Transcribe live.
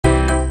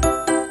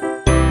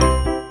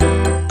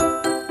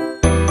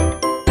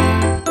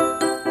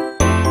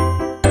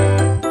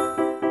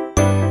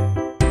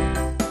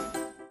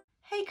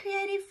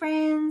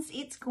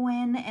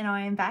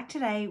I am back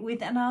today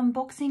with an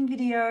unboxing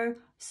video.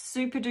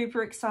 Super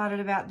duper excited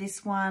about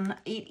this one.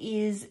 It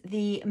is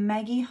the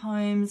Maggie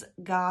Holmes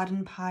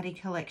Garden Party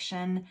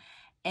collection,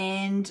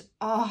 and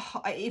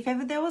oh, if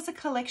ever there was a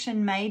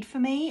collection made for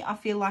me, I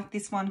feel like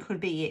this one could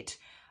be it.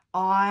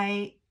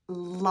 I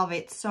love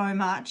it so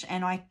much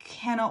and I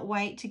cannot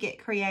wait to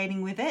get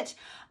creating with it.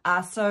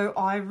 So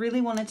I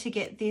really wanted to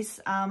get this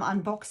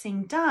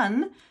unboxing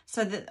done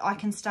so that I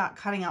can start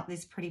cutting up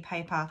this pretty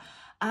paper.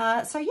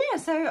 So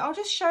I'll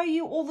just show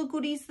you all the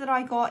goodies that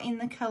I got in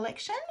the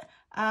collection.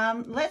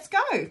 Let's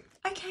go.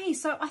 Okay,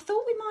 so I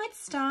thought we might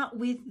start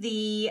with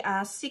the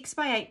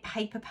 6x8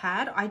 paper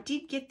pad. I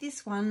did get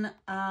this one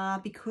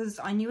because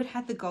I knew it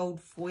had the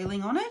gold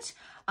foiling on it.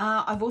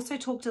 I've also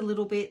talked a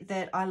little bit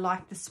that I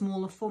like the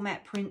smaller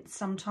format prints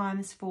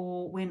sometimes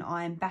for when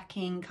I'm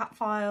backing cut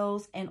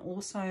files, and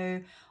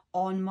also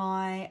on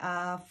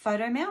my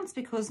photo mounts,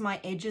 because my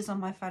edges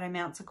on my photo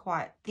mounts are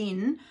quite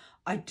thin.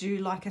 I do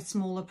like a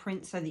smaller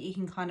print so that you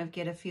can kind of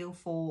get a feel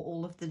for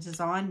all of the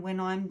design when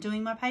I'm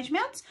doing my page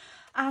mounts.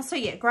 So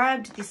yeah,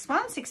 grabbed this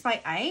one,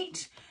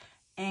 6x8,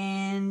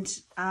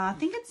 and I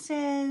think it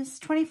says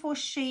 24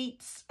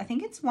 sheets. I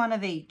think it's one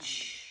of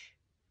each.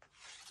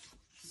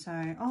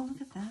 So, oh,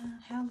 look at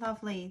that. How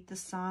lovely. The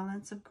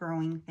silence of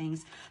growing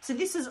things. So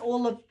this is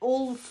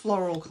all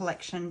floral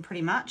collection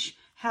pretty much.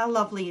 How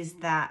lovely is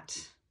that?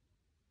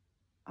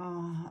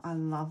 Oh, I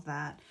love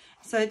that.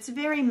 So it's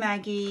very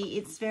Maggie.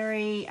 It's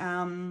very,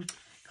 kind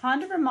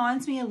of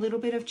reminds me a little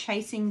bit of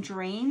Chasing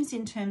Dreams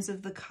in terms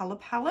of the color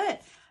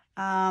palette.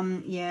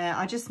 Yeah,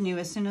 I just knew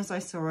as soon as I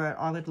saw it,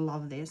 I would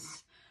love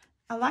this.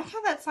 I like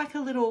how that's like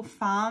a little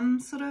farm,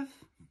 sort of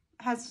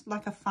has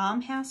like a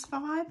farmhouse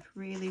vibe.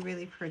 Really,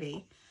 really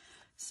pretty.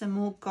 Some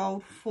more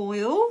gold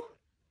foil.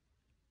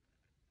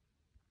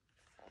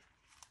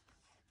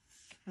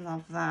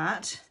 Love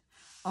that.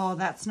 Oh,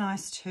 that's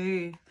nice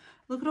too.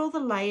 Look at all the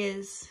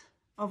layers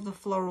of the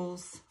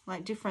florals,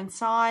 like different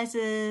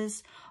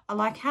sizes. I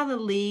like how the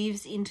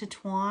leaves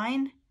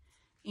intertwine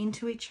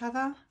into each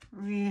other.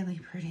 Really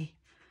pretty.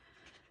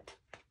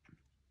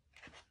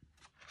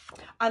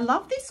 I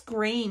love this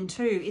green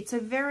too. It's a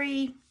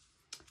very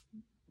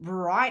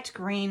bright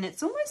green.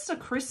 It's almost a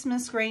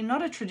Christmas green,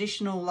 not a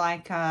traditional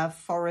like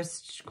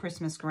forest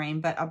Christmas green,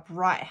 but a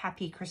bright,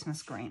 happy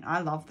Christmas green. I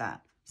love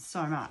that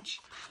so much.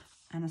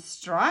 And a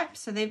stripe,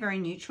 so they're very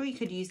neutral. You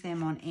could use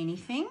them on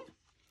anything.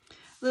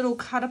 Little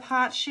cut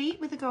apart sheet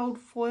with a gold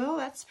foil.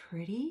 That's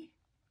pretty.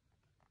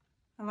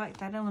 I like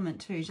that element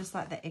too, just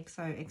like the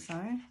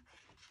XOXO.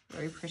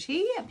 Very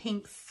pretty. A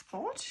pink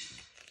spot.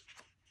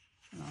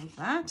 Love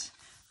that.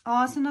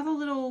 Oh, it's another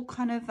little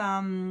kind of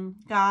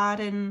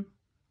garden.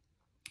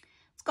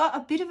 It's got a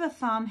bit of a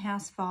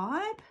farmhouse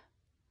vibe.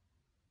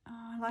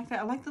 Oh, I like that.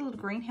 I like the little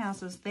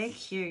greenhouses. They're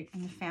cute.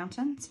 And the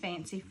fountain. It's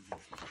fancy.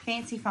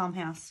 Fancy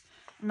farmhouse.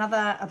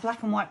 A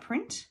black and white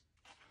print.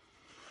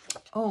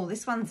 Oh,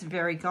 this one's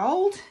very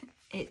gold.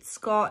 It's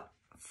got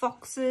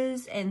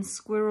foxes and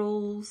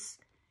squirrels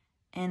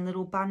and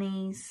little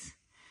bunnies.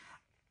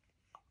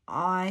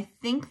 I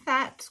think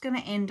that's going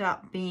to end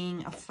up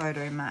being a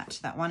photo mat,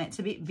 that one. It's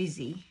a bit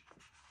busy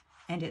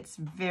and it's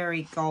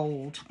very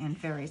gold and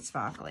very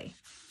sparkly.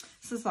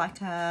 This is like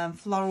a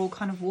floral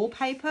kind of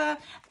wallpaper,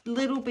 a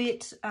little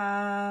bit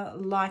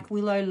like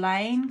Willow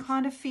Lane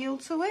kind of feel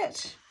to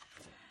it.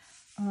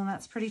 Oh,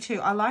 that's pretty too.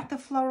 I like the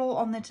floral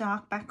on the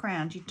dark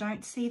background. You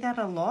don't see that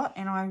a lot,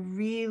 and I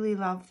really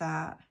love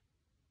that.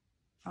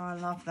 Oh, I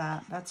love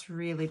that. That's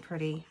really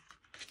pretty.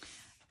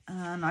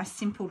 Nice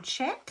simple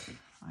check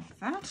like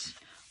that.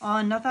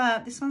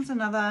 Oh, this one's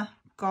another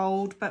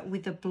gold, but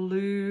with a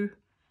blue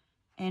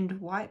and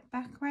white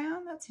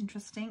background. That's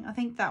interesting. I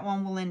think that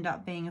one will end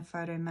up being a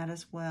photo mat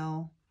as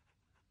well.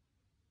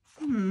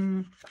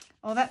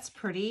 Oh, that's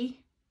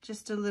pretty.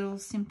 Just a little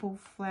simple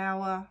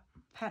flower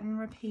pattern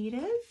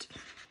repeated.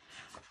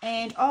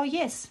 And oh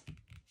yes,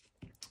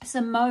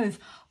 some mauve.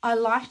 I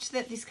liked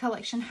that this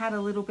collection had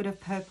a little bit of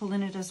purple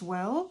in it as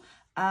well.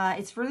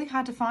 It's really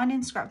hard to find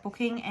in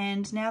scrapbooking,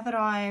 and now that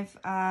I've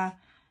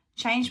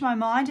changed my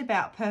mind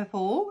about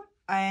purple,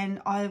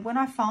 and when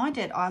I find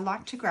it, I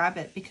like to grab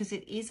it because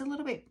it is a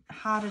little bit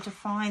harder to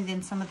find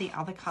than some of the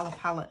other color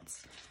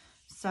palettes.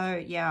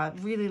 So yeah, I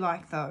really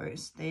like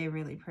those. They're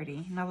really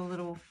pretty. Another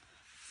little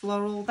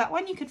floral. That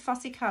one you could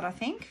fussy cut, I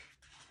think.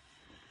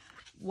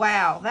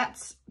 Wow,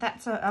 that's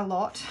a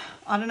lot.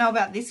 I don't know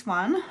about this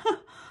one.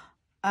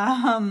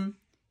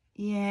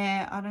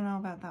 Yeah, I don't know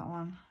about that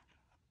one.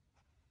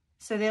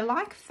 So they're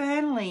like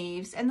fern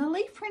leaves, and the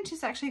leaf print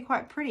is actually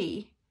quite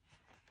pretty.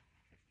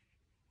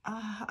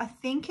 I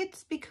think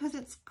it's because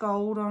it's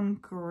gold on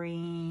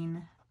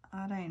green.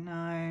 I don't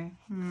know.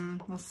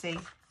 We'll see.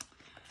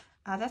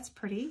 That's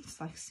pretty.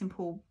 It's like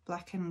simple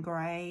black and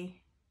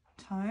grey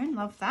tone.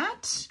 Love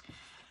that.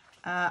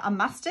 A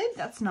mustard.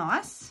 That's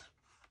nice.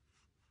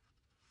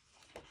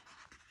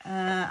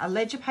 A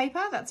ledger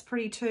paper. That's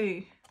pretty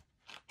too.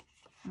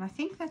 And I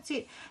think that's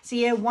it. So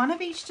yeah, one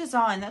of each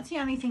design. That's the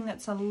only thing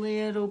that's a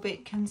little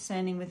bit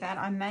concerning with that.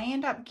 I may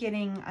end up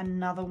getting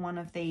another one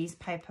of these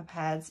paper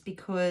pads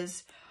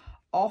because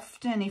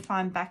often if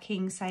I'm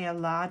backing, say, a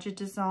larger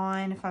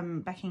design, if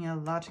I'm backing a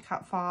larger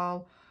cut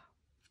file,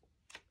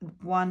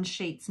 one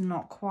sheet's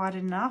not quite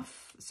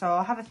enough. So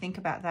I'll have a think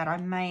about that. I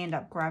may end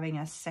up grabbing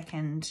a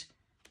second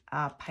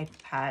paper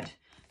pad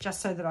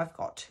just so that I've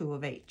got 2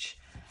 of each.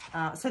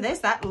 So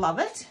there's that, love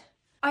it.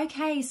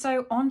 Okay,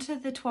 so onto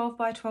the 12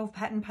 by 12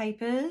 pattern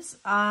papers.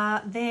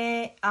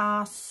 There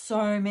are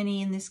so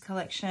many in this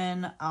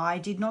collection. I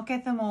did not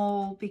get them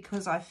all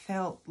because I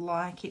felt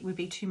like it would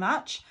be too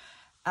much.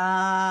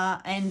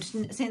 And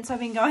since I've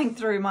been going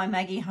through my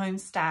Maggie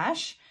Holmes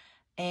stash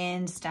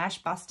and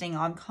stash busting,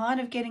 I'm kind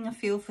of getting a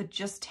feel for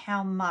just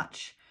how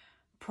much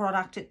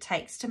product it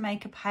takes to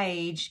make a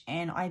page,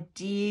 and I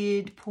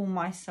did pull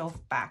myself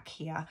back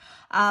here.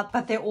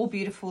 But they're all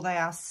beautiful. They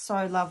are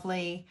so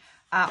lovely.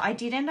 I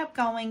did end up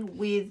going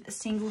with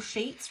single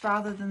sheets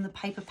rather than the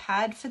paper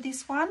pad for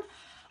this one.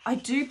 I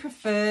do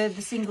prefer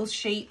the single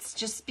sheets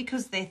just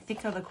because they're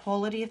thicker, the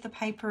quality of the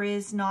paper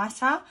is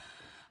nicer,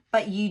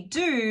 but you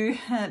do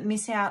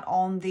miss out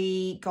on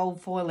the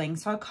gold foiling.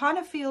 So I kind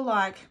of feel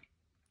like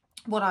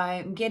what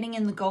I'm getting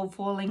in the gold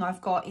foiling I've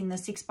got in the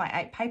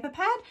 6x8 paper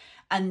pad,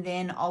 and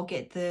then I'll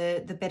get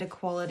the better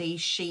quality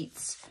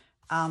sheets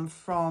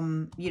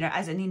from, you know,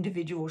 as an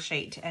individual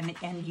sheet,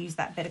 and use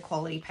that better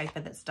quality paper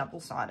that's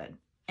double-sided.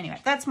 Anyway,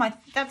 that's my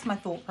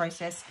thought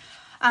process.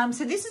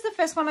 So this is the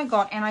first one I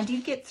got, and I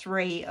did get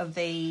 3 of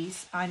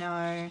these. I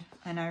know,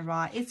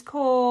 right? It's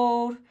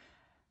called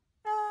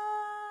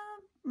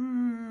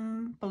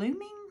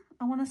Blooming.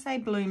 I want to say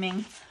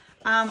Blooming.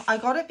 I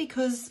got it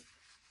because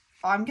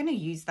I'm going to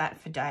use that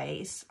for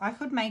days. I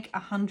could make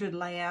 100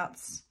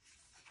 layouts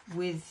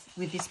with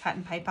this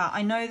pattern paper.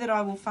 I know that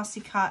I will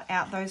fussy cut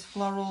out those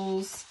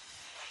florals.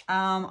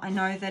 I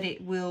know that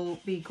it will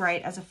be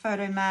great as a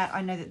photo mat.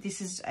 I know that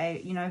this is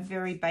a, you know,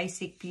 very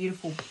basic,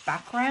 beautiful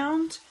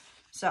background.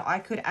 So I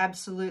could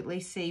absolutely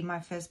see my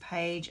first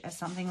page as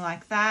something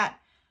like that.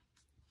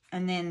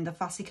 And then the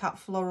fussy cut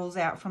florals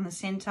out from the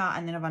center,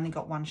 and then I've only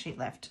got 1 sheet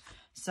left.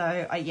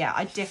 So yeah,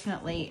 I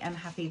definitely am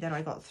happy that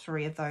I got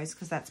 3 of those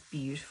because that's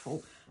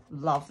beautiful.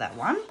 Love that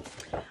one.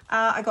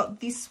 I got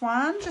this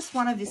one, just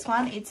one of this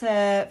one. It's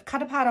a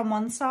cut apart on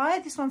one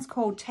side. This one's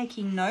called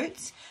Taking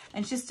Notes,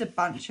 and it's just a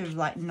bunch of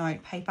like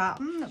note paper.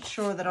 I'm not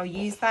sure that I'll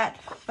use that,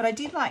 but I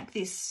did like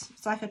this.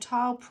 It's like a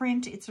tile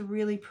print. It's a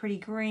really pretty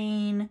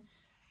green.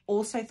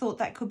 Also thought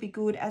that could be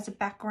good as a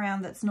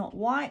background that's not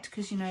white,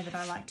 because you know that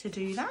I like to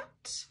do that.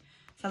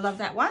 So I love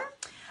that one.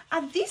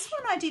 This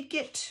one I did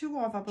get 2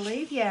 of, I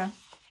believe. Yeah.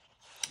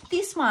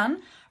 This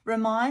one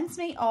reminds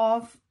me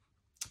of,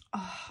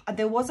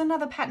 there was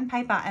another pattern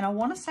paper, and I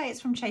want to say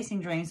it's from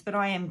Chasing Dreams, but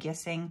I am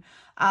guessing.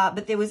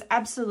 But there was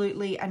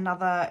absolutely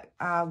another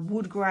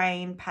wood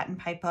grain pattern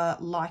paper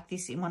like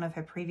this in one of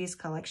her previous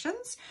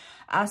collections.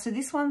 So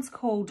this one's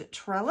called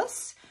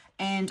Trellis,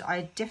 and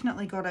I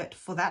definitely got it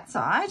for that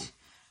side.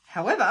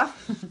 However,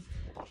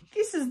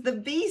 this is the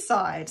B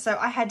side. So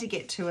I had to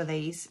get 2 of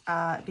these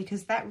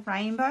because that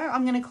rainbow,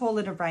 I'm going to call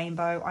it a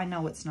rainbow. I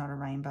know it's not a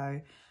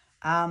rainbow.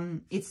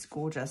 It's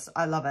gorgeous.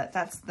 I love it.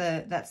 That's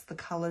the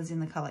colors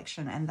in the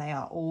collection, and they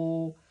are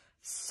all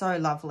so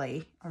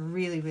lovely. I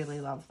really, really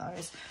love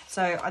those.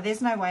 So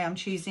there's no way I'm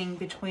choosing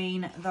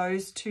between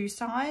those 2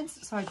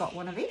 sides. So I got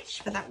 1 of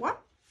each for that one.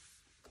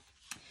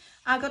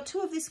 I got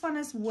 2 of this one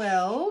as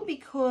well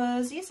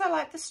because, yes, I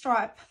like the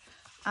stripe,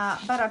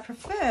 but I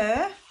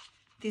prefer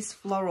this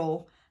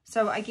floral.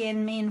 So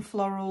again, me and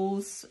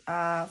florals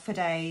for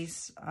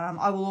days.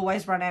 I will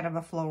always run out of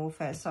a floral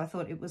first, so I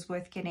thought it was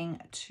worth getting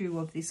 2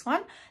 of this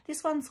one.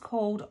 This one's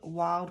called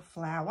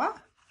Wildflower.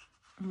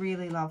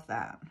 Really love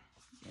that.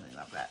 Really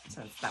love that.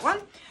 So it's that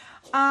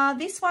one.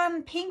 This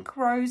one, Pink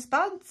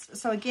Rosebuds.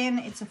 So again,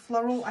 it's a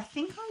floral. I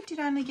think I did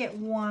only get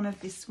 1 of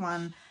this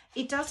one.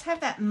 It does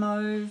have that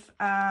mauve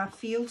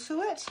feel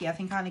to it. Yeah, I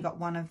think I only got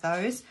 1 of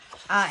those.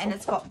 And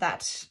it's got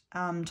that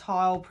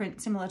tile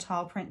print, similar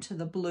tile print to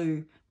the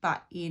blue,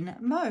 but in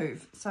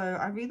mauve. So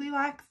I really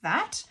like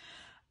that.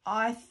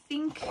 I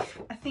think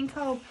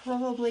I'll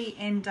probably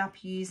end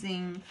up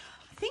using,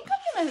 I'm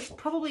going to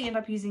probably end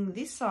up using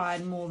this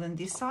side more than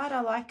this side. I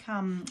like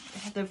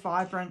the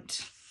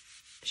vibrant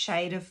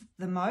shade of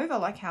the mauve. I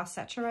like how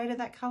saturated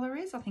that color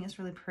is. I think it's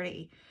really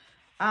pretty.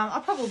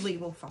 I probably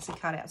will fussy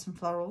cut out some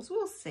florals.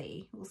 We'll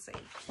see. We'll see.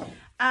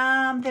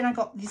 Then I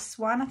got this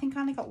one. I think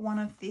I only got 1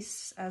 of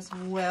this as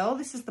well.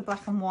 This is the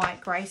black and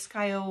white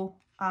grayscale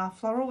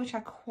floral, which I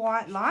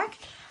quite like.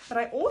 But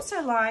I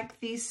also like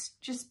this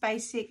just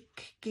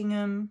basic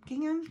gingham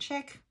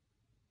check,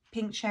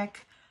 pink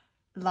check.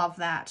 Love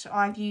that.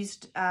 I've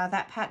used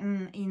that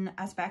pattern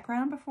as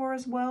background before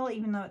as well,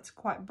 even though it's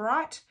quite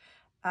bright.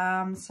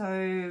 So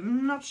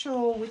I'm not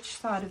sure which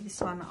side of this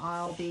one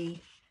I'll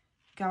be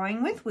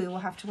going with. We will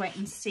have to wait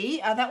and see.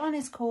 That one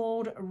is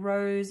called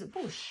Rose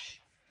Bush.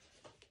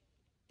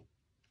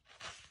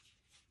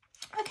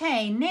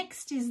 Okay,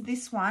 next is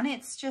this one.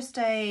 It's just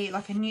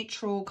like a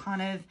neutral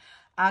kind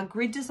of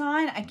grid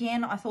design.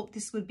 Again, I thought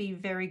this would be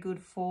very good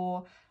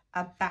for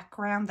a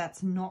background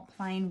that's not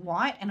plain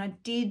white, and I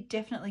did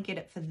definitely get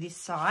it for this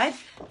side.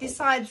 This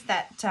side's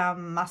that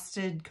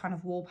mustard kind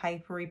of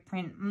wallpapery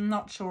print. I'm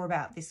not sure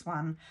about this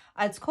one.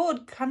 It's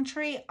called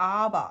Country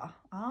Arbor.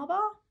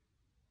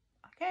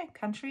 Okay,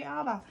 Country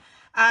Arbor.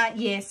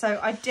 Yeah, so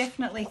I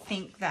definitely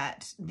think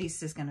that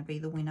this is going to be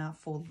the winner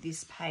for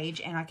this page,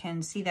 and I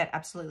can see that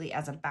absolutely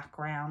as a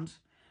background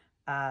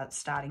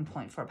starting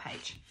point for a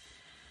page.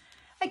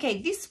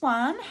 Okay, this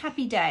one,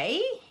 Happy Day,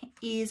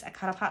 is a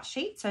cut apart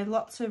sheet. So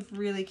lots of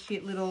really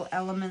cute little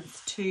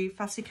elements to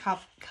fussy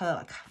cut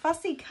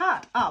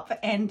up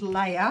and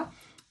layer.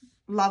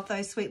 Love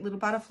those sweet little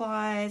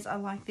butterflies. I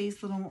like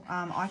these little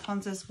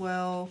icons as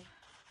well.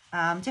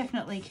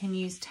 Definitely can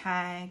use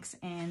tags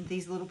and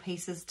these little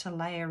pieces to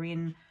layer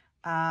in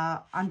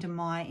under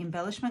my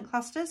embellishment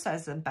clusters. So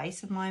as a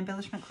base of my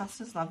embellishment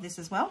clusters, love this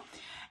as well.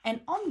 And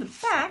on the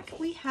back,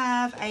 we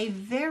have a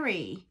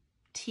very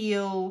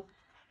teal,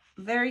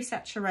 very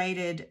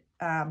saturated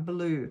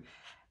blue.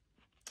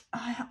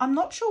 I'm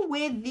not sure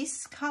where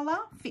this colour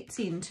fits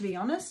in, to be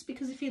honest,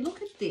 because if you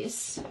look at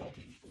this, it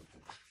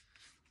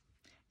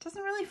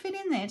doesn't really fit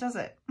in there, does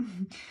it?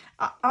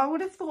 I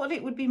would have thought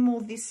it would be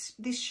more this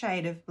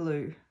shade of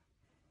blue.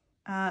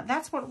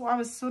 That's what I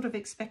was sort of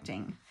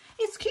expecting.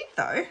 It's cute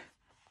though.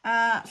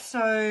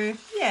 So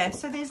yeah,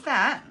 so there's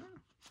that.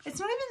 It's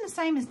not even the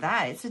same as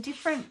that. It's a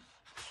different,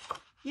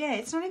 yeah,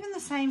 it's not even the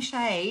same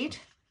shade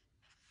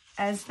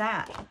as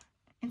that.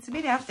 It's a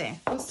bit out there.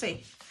 We'll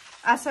see.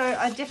 So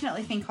I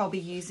definitely think I'll be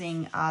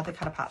using the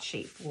cut apart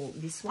sheet for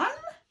this one.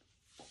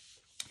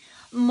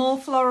 More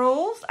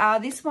florals.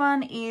 This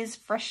one is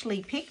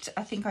freshly picked.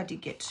 I think I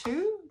did get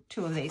two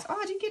of these. Oh,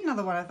 I did get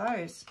another one of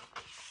those.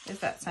 There's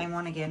that same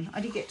one again.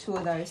 I did get two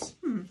of those.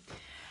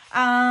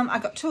 I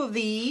got two of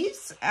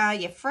these.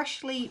 Yeah,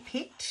 freshly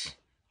picked.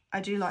 I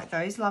do like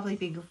those. Lovely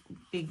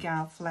big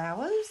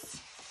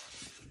flowers.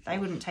 They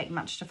wouldn't take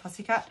much to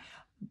fussy cut,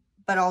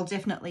 but I'll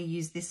definitely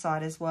use this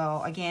side as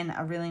well. Again,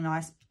 a really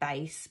nice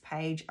base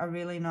page, a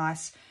really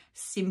nice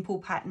simple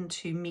pattern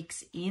to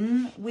mix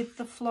in with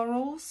the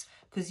florals,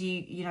 because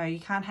you know, you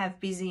can't have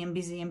busy and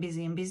busy and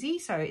busy and busy.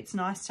 So it's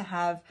nice to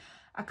have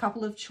a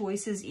couple of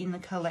choices in the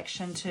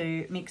collection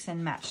to mix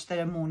and match that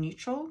are more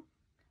neutral,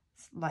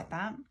 like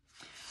that.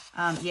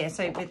 Yeah,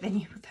 so but then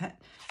you put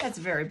that's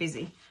very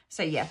busy.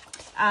 So yeah,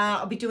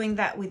 I'll be doing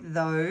that with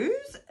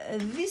those.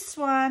 This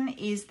one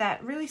is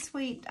that really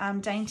sweet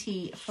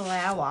dainty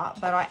flower,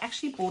 but I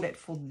actually bought it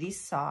for this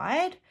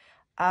side.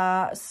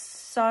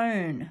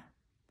 Sewn.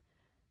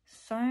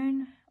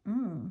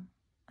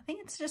 I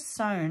think it's just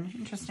sewn.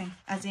 Interesting.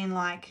 As in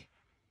like,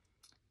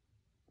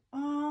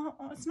 oh,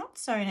 it's not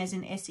sewn as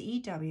in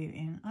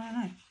S-E-W-N.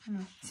 I don't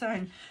know.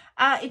 Sewn.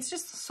 It's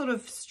just sort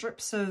of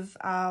strips of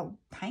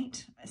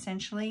paint,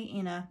 essentially,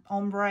 in a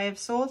ombre of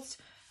sorts.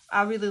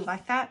 I really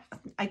like that.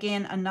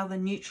 Again, another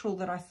neutral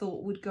that I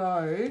thought would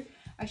go.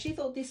 I actually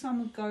thought this one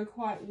would go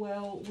quite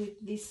well with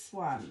this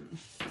one.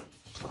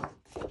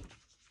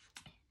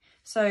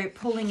 So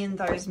pulling in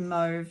those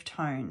mauve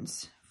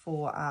tones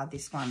for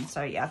this one.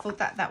 So yeah, I thought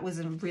that was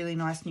a really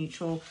nice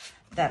neutral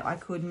that I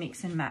could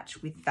mix and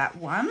match with that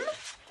one.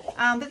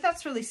 But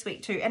that's really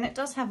sweet too. And it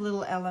does have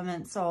little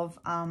elements of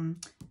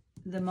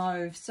the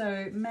mauve.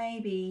 So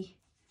maybe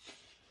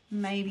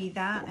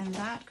that and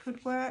that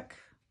could work.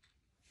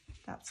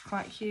 That's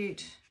quite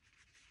cute.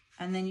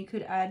 And then you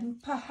could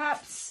add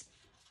perhaps,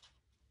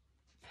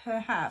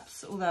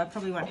 although I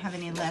probably won't have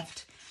any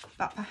left,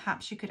 but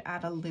perhaps you could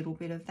add a little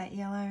bit of that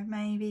yellow,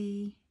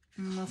 maybe.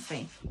 We'll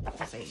see.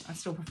 We'll see. I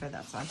still prefer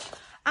that side.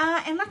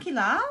 And lucky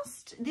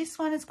last, this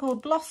one is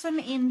called Blossom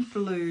in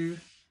Blue.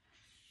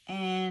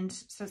 And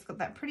so it's got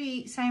that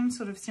pretty same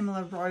sort of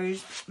similar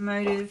rose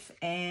motive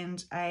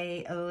and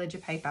a ledger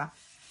paper.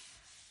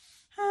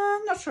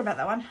 Not sure about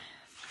that one.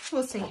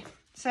 We'll see.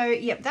 So,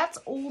 yep, that's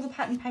all the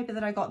pattern paper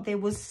that I got. There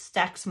was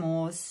stacks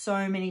more,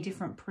 so many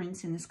different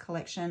prints in this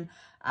collection,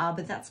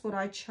 but that's what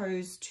I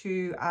chose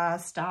to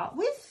start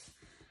with.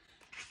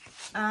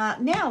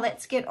 Now,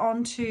 let's get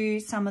on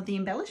to some of the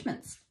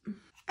embellishments.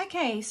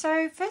 Okay,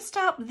 so first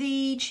up,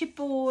 the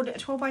chipboard,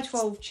 12 by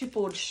 12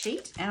 chipboard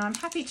sheet, and I'm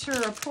happy to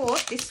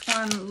report this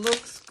one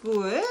looks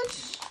good.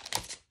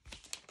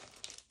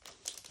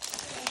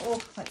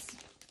 Oh,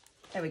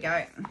 there we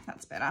go,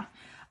 that's better.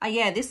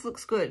 Yeah, this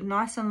looks good,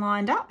 nice and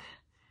lined up,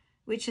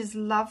 which is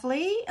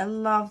lovely. I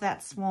love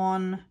that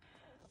swan.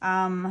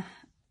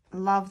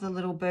 Love the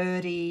little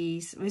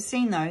birdies. We've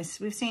seen those.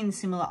 We've seen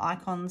similar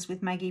icons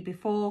with Maggie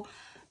before.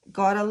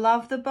 Gotta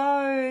love the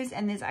bows.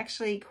 And there's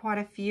actually quite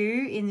a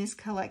few in this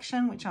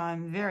collection, which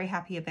I'm very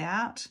happy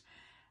about.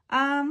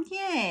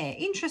 Yeah,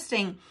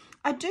 interesting.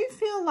 I do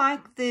feel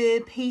like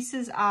the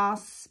pieces are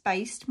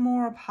spaced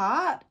more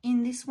apart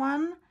in this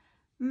one.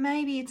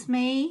 Maybe it's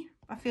me.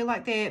 I feel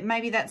like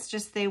maybe that's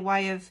just their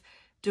way of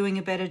doing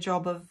a better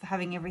job of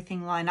having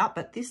everything line up,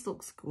 but this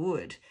looks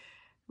good.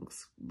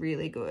 Looks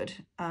really good.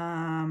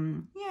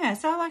 Yeah,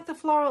 so I like the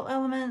floral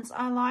elements.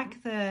 I like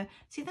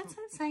see, that's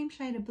that same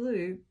shade of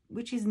blue,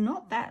 which is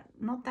not that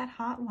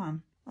heart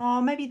one. Oh,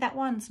 maybe that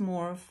one's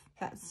more of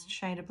that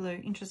shade of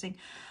blue. Interesting.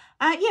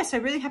 Yeah, so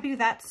really happy with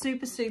that.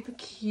 Super, super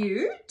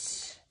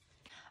cute.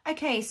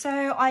 Okay,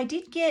 so I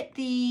did get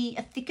the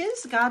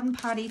thickers, Garden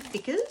Party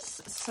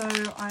thickers. So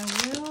I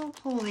will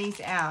pull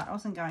these out. I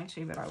wasn't going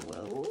to, but I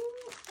will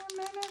for a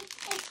moment.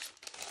 Oh,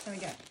 there we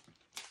go.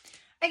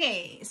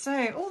 Okay, so,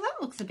 oh,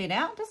 that looks a bit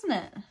out, doesn't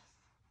it?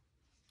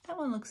 That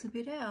one looks a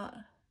bit out.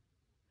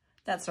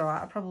 That's all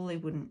right. I probably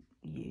wouldn't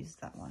use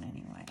that one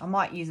anyway. I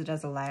might use it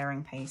as a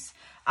layering piece.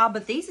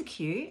 But these are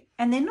cute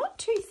and they're not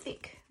too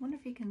thick. I wonder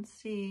if you can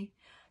see.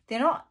 They're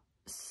not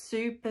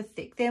super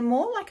thick. They're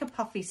more like a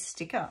puffy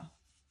sticker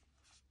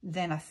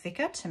than a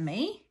thicker to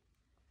me.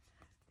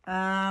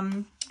 Yeah,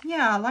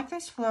 I like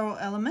those floral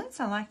elements.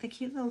 I like the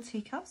cute little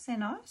teacups. They're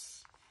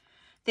nice.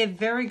 They're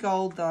very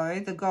gold though.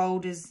 The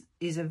gold is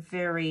a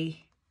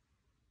very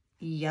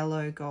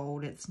yellow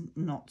gold. It's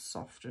not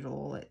soft at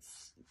all.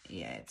 It's,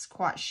 yeah, it's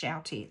quite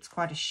shouty. It's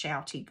quite a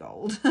shouty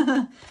gold.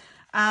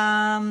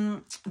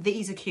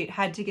 These are cute.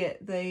 Had to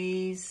get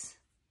these.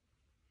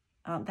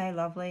 Aren't they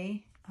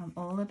lovely? I'm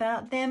all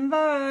about them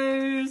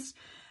bows.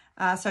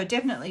 So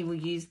definitely we'll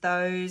use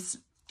those.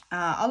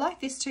 I like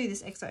this too,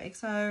 this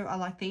XOXO. I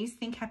like these.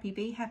 Think Happy,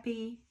 Be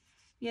Happy.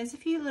 Yeah, there's a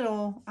few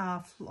little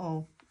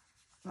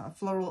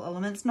floral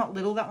elements. Not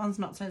little. That one's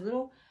not so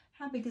little.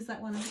 How big is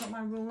that one? I've got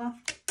my ruler.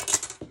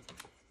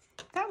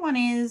 That one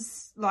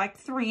is like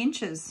 3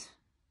 inches.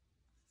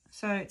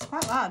 So it's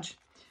quite large.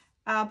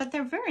 But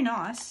they're very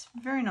nice.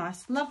 Very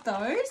nice. Love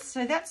those.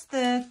 So that's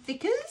the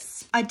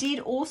thickers. I did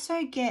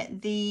also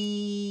get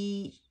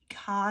the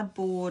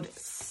cardboard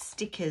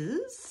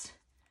stickers.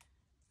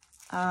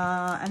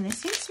 And there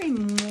seems to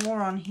be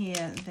more on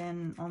here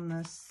than on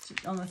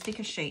the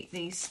thicker sheet.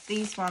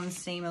 These ones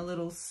seem a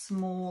little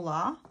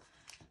smaller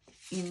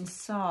in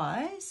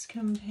size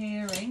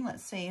comparing.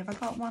 Let's see, have I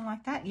got one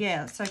like that?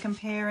 Yeah, so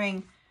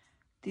comparing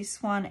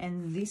this one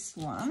and this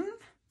one.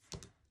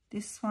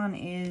 This one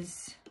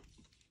is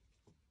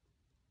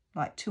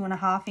like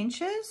 2.5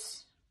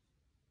 inches.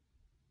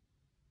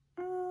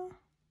 That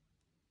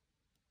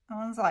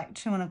one's like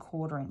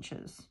 2.25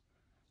 inches.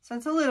 So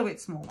it's a little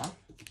bit smaller.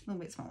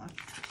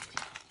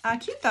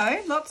 Cute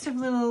though. Lots of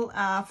little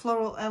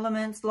floral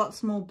elements,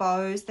 lots more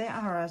bows. There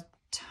are a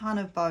ton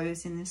of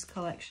bows in this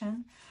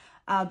collection.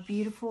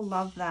 Beautiful.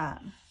 Love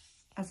that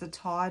as a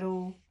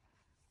title.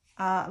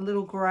 A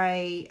little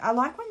grey. I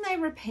like when they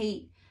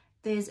repeat.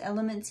 There's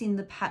elements in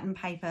the pattern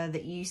paper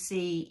that you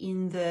see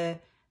in the,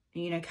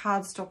 you know,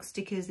 cardstock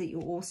stickers that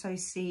you also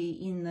see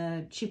in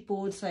the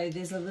chipboard. So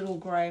there's a little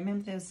grey.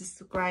 Remember there was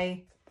this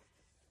grey,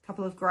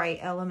 couple of grey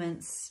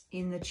elements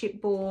in the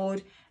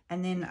chipboard,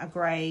 and then a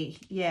grey,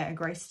 yeah, a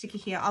grey sticker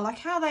here. I like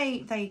how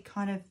they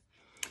kind of,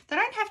 they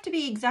don't have to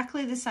be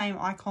exactly the same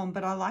icon,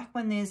 but I like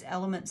when there's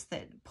elements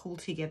that pull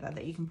together,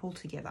 that you can pull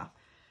together.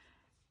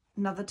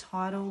 Another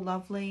title,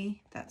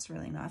 lovely. That's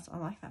really nice. I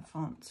like that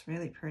font. It's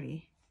really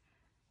pretty.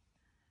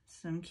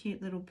 Some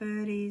cute little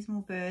birdies,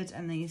 more birds,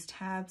 and these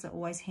tabs are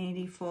always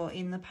handy for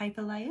in the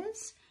paper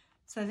layers.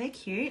 So they're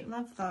cute.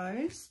 Love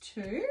those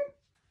too.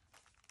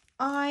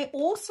 I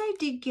also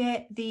did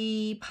get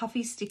the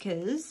puffy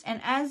stickers,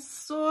 and as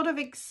sort of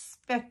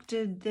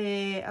expected,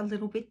 they're a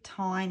little bit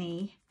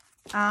tiny.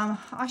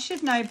 I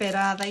should know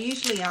better. They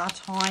usually are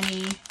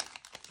tiny.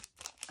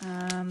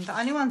 The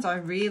only ones I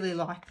really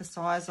like the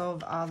size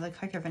of are the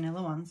Cocoa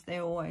Vanilla ones.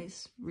 They're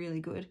always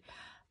really good.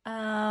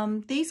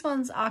 These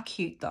ones are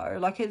cute though.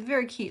 Like, it's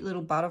very cute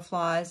little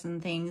butterflies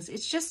and things.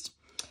 It's just,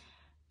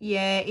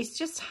 yeah, it's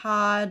just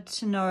hard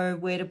to know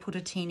where to put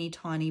a teeny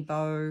tiny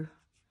bow.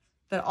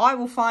 But I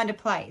will find a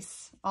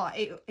place.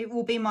 It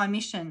will be my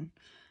mission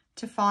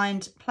to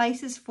find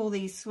places for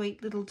these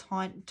sweet little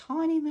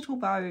tiny little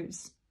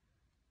bows.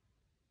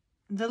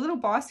 The little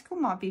bicycle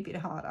might be a bit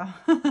harder.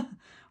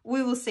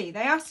 We will see.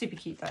 They are super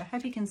cute though.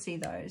 Hope you can see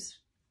those.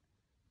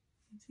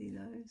 See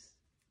those?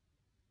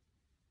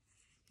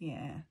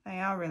 Yeah, they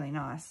are really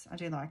nice. I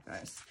do like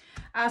those.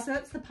 So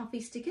that's the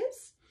puffy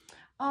stickers.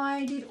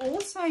 I did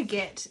also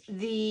get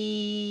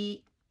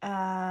the,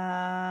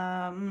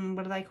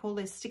 what do they call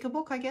this? Sticker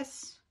book, I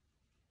guess.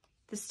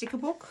 The sticker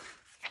book.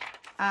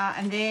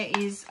 And there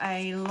is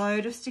a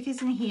load of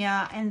stickers in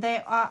here, and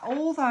they are,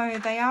 although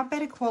they are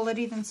better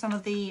quality than some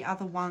of the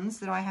other ones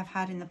that I have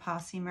had in the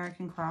past, the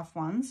American Craft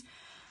ones,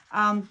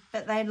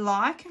 but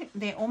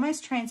they're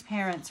almost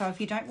transparent. So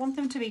if you don't want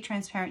them to be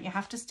transparent, you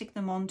have to stick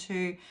them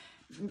onto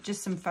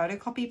just some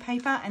photocopy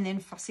paper and then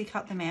fussy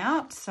cut them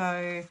out.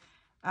 So,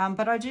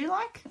 but I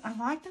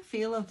like the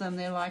feel of them.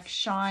 They're like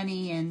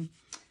shiny and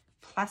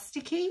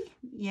plasticky.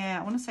 Yeah,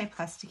 I want to say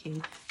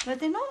plasticky, but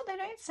they're not, they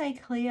don't say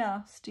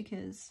clear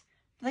stickers.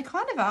 They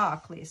kind of are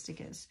clear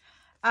stickers.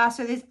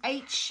 So there's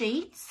 8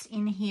 sheets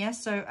in here,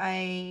 so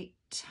a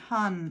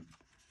ton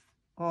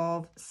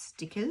of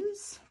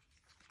stickers,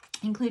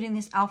 including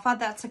this alpha.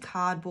 That's a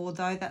cardboard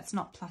though, that's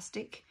not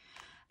plastic.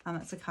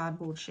 It's a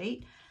cardboard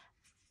sheet.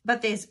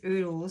 But there's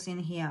oodles in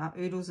here,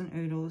 oodles and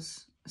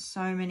oodles.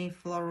 So many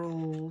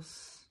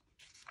florals,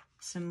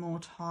 some more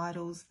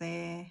titles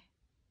there.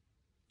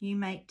 You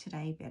make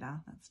today better,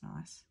 that's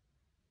nice.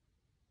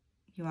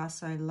 You are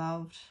so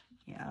loved.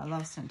 Yeah, I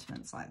love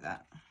sentiments like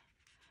that.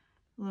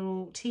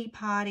 Little tea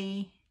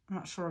party. I'm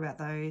not sure about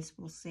those.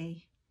 We'll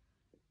see.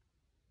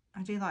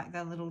 I do like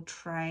that little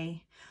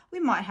tray. We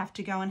might have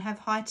to go and have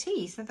high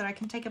tea so that I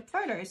can take a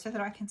photo so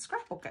that I can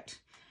scrapbook it.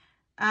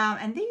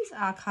 And these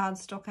are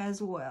cardstock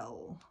as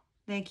well.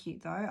 They're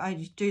cute though.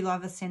 I do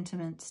love a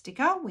sentiment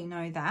sticker. We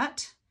know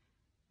that.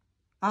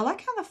 I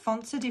like how the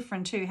fonts are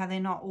different too, how they're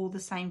not all the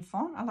same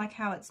font. I like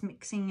how it's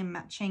mixing and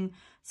matching.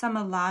 Some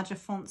are larger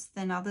fonts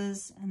than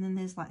others. And then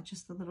there's like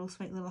just the little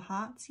sweet little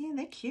hearts. Yeah,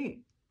 they're cute.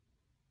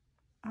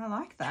 I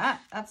like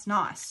that. That's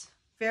nice.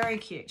 Very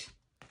cute.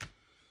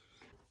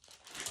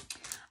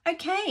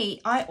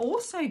 Okay, I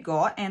also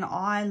got, and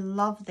I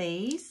love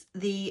these,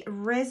 the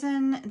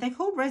resin, they're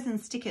called resin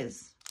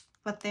stickers,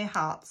 but they're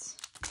hearts.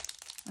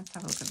 Let's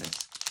have a look at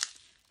this.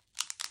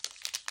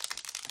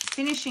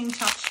 Finishing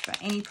touch for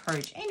any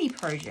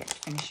project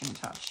finishing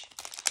touch.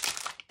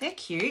 They're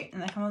cute,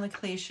 and they come on the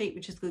clear sheet,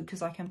 which is good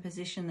because I can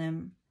position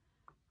them.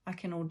 I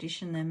can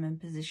audition them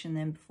and position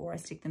them before I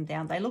stick them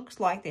down. They look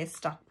like they're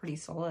stuck pretty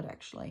solid,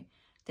 actually.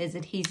 There's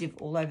adhesive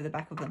all over the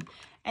back of them.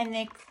 And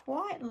they're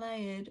quite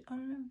layered. I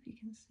don't know if you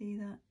can see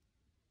that.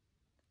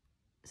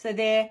 So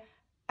they're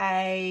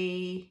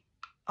I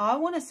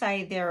want to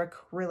say they're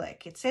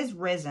acrylic. It says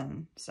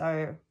resin.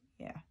 So,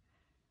 yeah.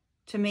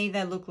 To me,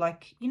 they look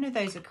like, you know,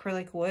 those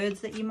acrylic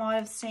words that you might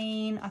have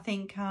seen. I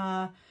think,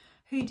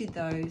 who did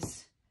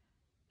those?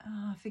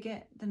 I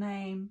forget the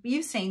name.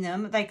 You've seen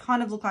them. They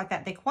kind of look like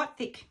that. They're quite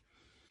thick.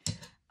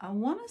 I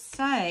want to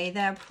say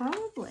they're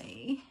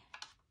probably...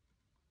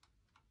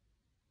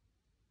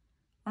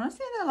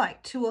 Honestly, they're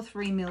like 2 or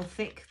 3 mil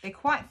thick. They're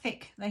quite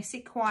thick. They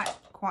sit quite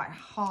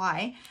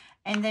high,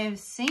 and they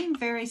seem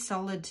very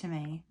solid to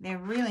me. They're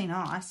really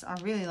nice.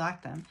 I really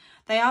like them.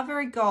 They are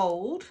very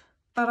gold,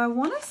 but I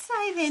want to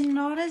say they're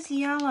not as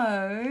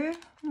yellow.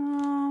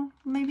 Oh,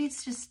 maybe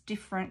it's just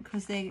different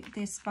because they're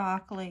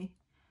sparkly.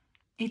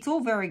 It's all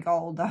very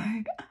gold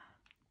though.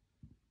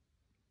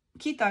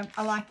 Cute though.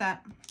 I like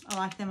that. I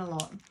like them a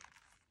lot.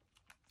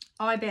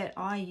 I bet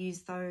I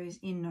use those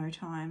in no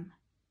time.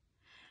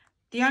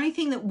 The only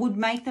thing that would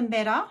make them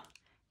better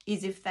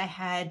is if they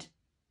had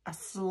a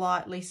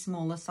slightly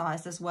smaller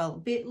size as well. A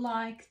bit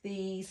like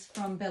these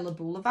from Bella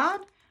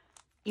Boulevard.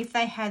 If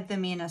they had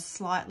them in a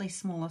slightly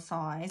smaller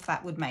size,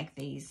 that would make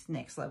these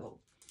next level.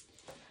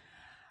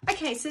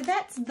 Okay, so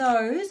that's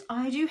those.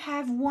 I do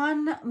have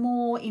one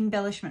more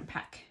embellishment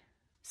pack.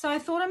 So I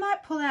thought I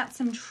might pull out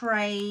some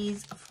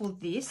trays for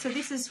this. So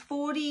this is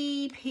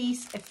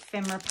 40-piece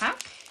ephemera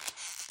pack.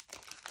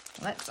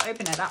 Let's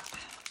open it up.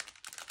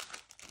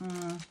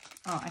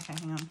 Oh, okay,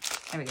 hang on.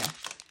 There we go.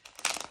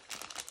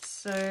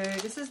 So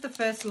this is the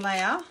first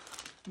layer.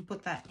 I'll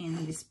put that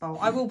in this bowl.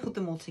 I will put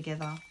them all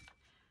together.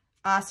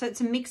 So it's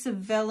a mix of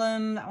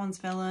vellum. That one's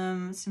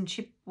vellum. Some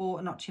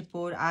chipboard, not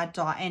chipboard,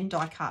 die and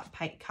die cut,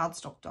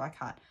 cardstock die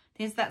cut.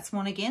 There's that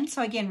swan again.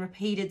 So again,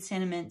 repeated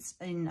sentiments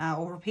in,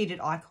 or repeated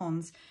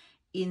icons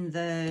in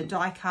the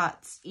die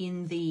cuts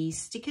in the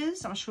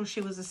stickers. I'm sure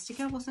she was a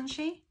sticker, wasn't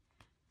she?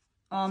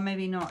 Oh,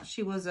 maybe not.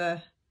 She was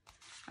a...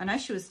 I know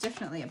she was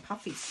definitely a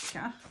puffy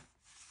sticker.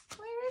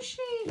 Where is she?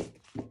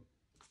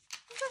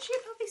 Is she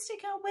a puffy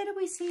sticker? Where do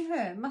we see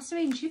her? Must have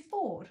been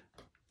chipboard.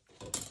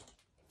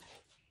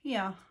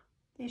 Here.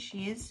 There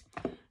she is.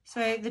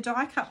 So the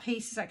die cut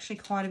piece is actually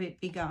quite a bit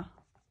bigger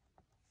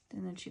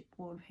than the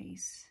chipboard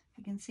piece.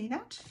 You can see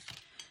that.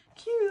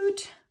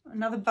 Cute.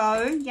 Another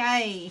bow.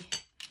 Yay.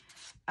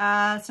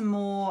 Some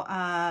more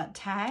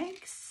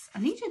tags. I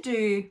need to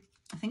do...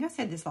 I think I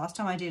said this last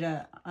time I did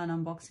an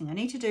unboxing. I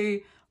need to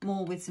do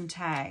more with some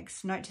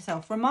tags. Note to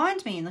self.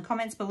 Remind me in the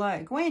comments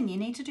below. Gwen, you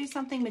need to do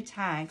something with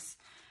tags.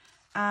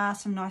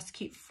 Some nice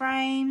cute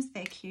frames.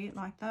 They're cute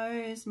like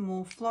those.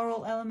 More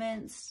floral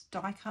elements.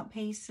 Die cut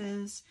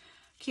pieces.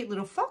 Cute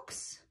little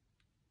fox.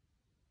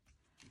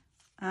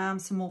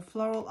 Some more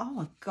floral.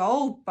 Oh, a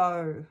gold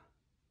bow.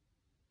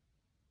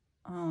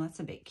 Oh, that's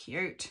a bit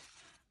cute.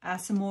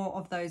 Some more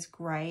of those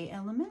grey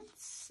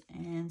elements.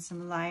 And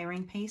some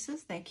layering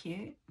pieces. They're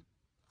cute.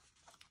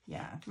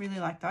 Yeah, really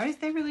like those.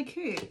 They're really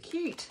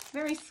cute.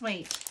 Very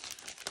sweet.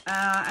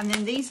 And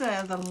then these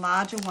are the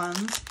larger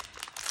ones.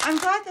 I'm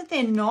glad that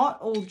they're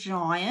not all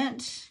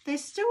giant. They're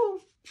still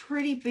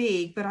pretty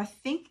big, but I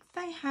think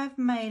they have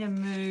made a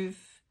move.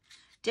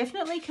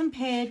 Definitely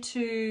compared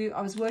to,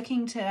 I was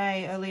working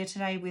earlier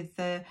today with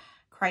the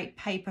Crepe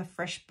Paper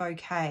Fresh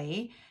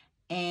Bouquet,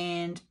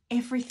 and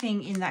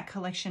everything in that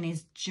collection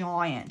is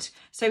giant.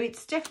 So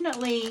it's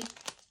definitely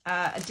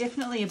a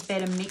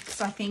better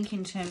mix, I think,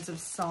 in terms of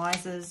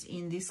sizes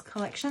in this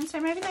collection. So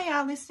maybe they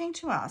are listening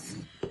to us.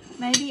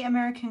 Maybe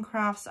American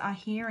Crafts are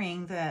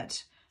hearing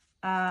that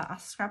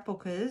us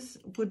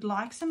scrapbookers would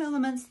like some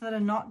elements that are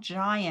not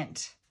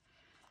giant.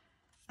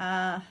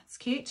 It's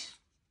cute.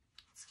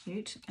 It's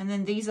cute. And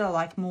then these are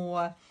like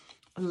more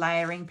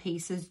layering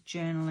pieces,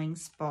 journaling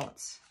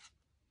spots.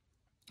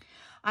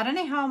 I don't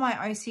know how my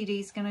OCD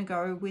is going to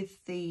go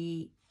with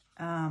the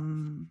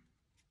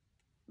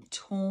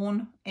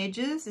torn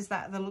edges. Is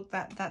that the look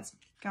that's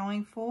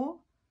going for?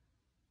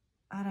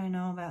 I don't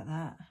know about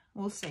that.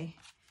 We'll see.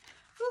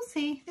 We'll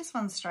see, this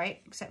one's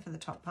straight except for the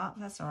top part.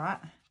 That's all right.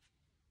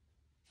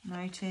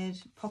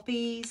 Noted.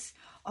 Poppies.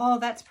 Oh,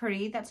 that's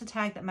pretty. That's a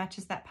tag that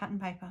matches that pattern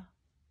paper.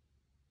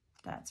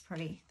 That's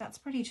pretty. That's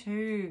pretty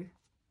too.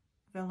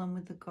 Vellum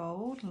with the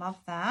gold. Love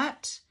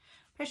that.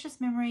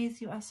 Precious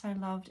memories. You are so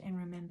loved and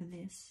remember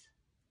this.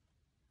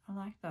 I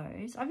like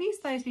those. I've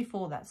used those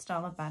before, that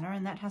style of banner,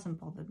 and that hasn't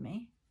bothered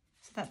me.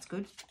 So that's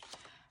good.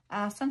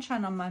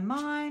 Sunshine on my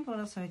mind. What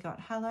else have we got?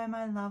 Hello,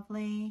 my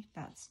lovely.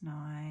 That's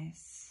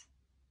nice.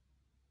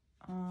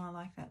 Oh, I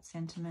like that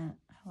sentiment.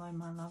 Hello,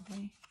 my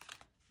lovely.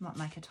 Might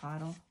make a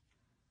title.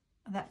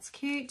 That's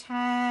cute.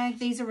 Tag.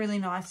 These are really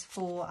nice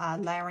for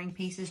layering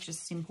pieces,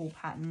 just simple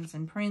patterns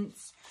and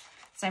prints.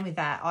 Same with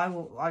that. I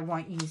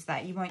won't use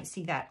that. You won't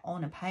see that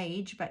on a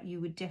page, but you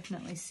would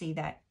definitely see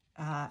that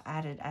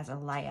added as a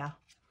layer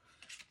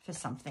for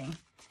something.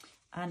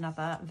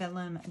 Another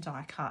vellum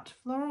die cut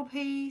floral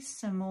piece.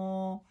 Some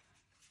more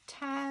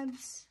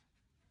tabs.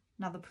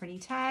 Another pretty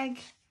tag.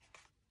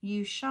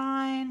 You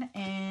shine.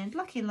 And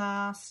lucky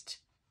last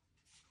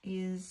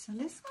is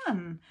this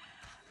one.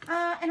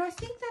 And I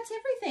think that's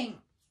everything.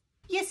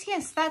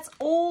 Yes, that's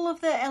all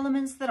of the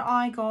elements that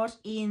I got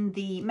in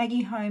the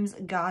Maggie Holmes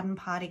Garden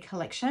Party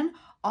collection.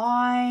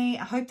 I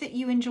hope that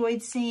you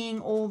enjoyed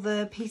seeing all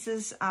the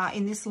pieces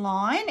in this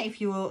line.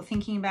 If you're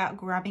thinking about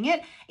grabbing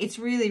it, it's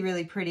really,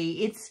 really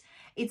pretty.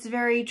 It's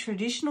very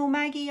traditional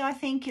Maggie, I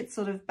think. It's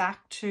sort of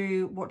back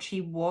to what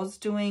she was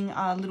doing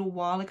a little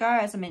while ago.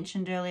 As I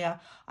mentioned earlier,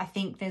 I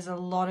think there's a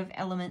lot of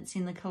elements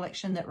in the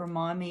collection that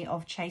remind me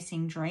of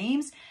Chasing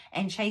Dreams.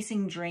 And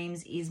Chasing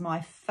Dreams is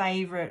my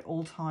favourite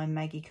all-time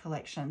Maggie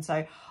collection.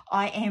 So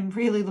I am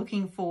really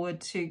looking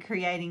forward to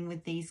creating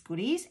with these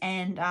goodies.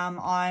 And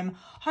I'm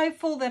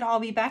hopeful that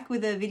I'll be back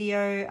with a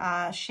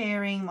video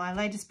sharing my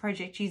latest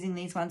project using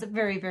these ones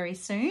very, very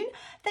soon.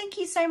 Thank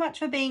you so much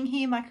for being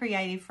here, my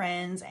creative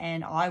friends.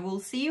 And I will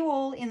see you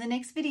all in the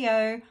next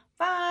video.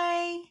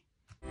 Bye.